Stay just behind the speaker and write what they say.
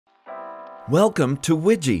Welcome to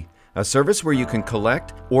Weje, a service where you can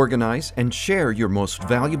collect, organize, and share your most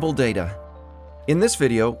valuable data. In this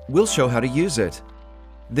video, we'll show how to use it.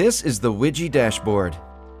 This is the Weje dashboard.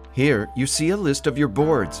 Here, you see a list of your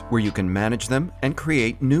boards where you can manage them and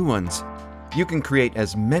create new ones. You can create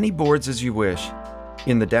as many boards as you wish.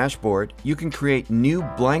 In the dashboard, you can create new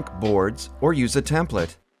blank boards or use a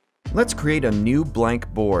template. Let's create a new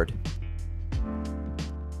blank board.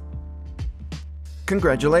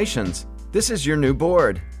 Congratulations! This is your new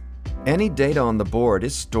board. Any data on the board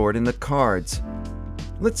is stored in the cards.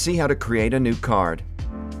 Let's see how to create a new card.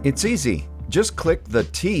 It's easy. Just click the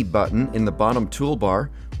T button in the bottom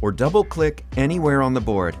toolbar or double-click anywhere on the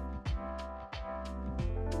board.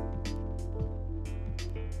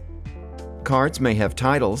 Cards may have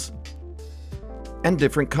titles and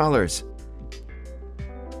different colors.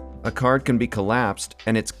 A card can be collapsed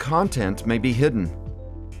and its content may be hidden.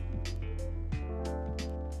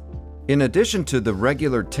 In addition to the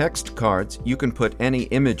regular text cards, you can put any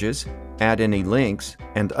images, add any links,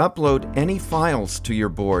 and upload any files to your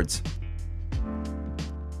boards.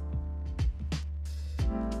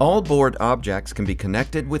 All board objects can be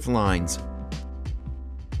connected with lines.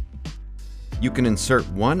 You can insert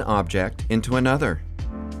one object into another.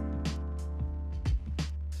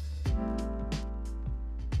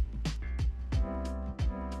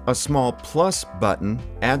 A small plus button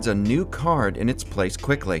adds a new card in its place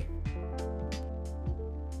quickly.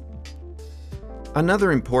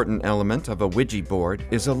 Another important element of a Weje board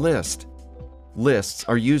is a list. Lists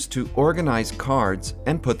are used to organize cards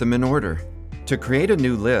and put them in order. To create a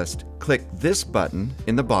new list, click this button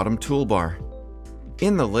in the bottom toolbar.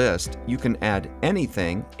 In the list, you can add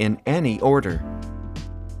anything in any order.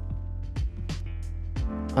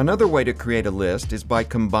 Another way to create a list is by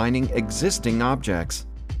combining existing objects.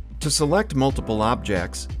 To select multiple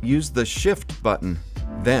objects, use the Shift button.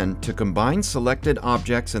 Then, to combine selected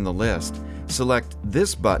objects in the list, select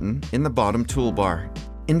this button in the bottom toolbar.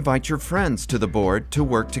 Invite your friends to the board to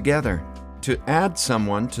work together. To add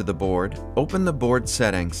someone to the board, open the board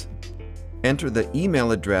settings. Enter the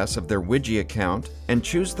email address of their Weje account and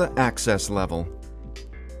choose the access level.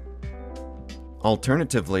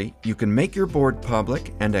 Alternatively, you can make your board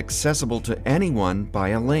public and accessible to anyone by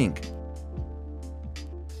a link.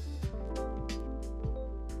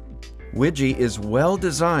 Weje is well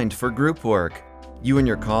designed for group work. You and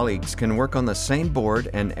your colleagues can work on the same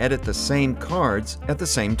board and edit the same cards at the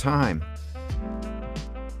same time.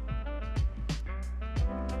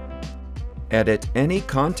 Edit any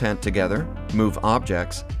content together, move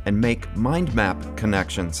objects, and make mind map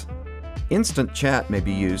connections. Instant chat may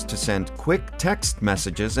be used to send quick text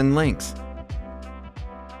messages and links.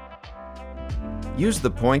 Use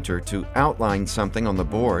the pointer to outline something on the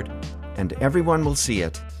board, and everyone will see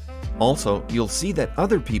it. Also, you'll see that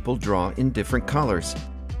other people draw in different colors.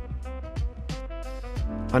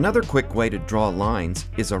 Another quick way to draw lines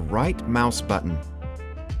is a right mouse button.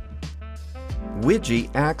 Weje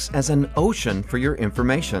acts as an ocean for your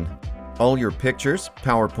information. All your pictures,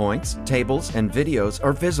 PowerPoints, tables, and videos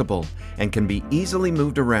are visible and can be easily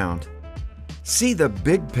moved around. See the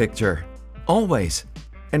big picture, always.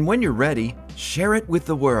 And when you're ready, share it with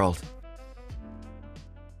the world.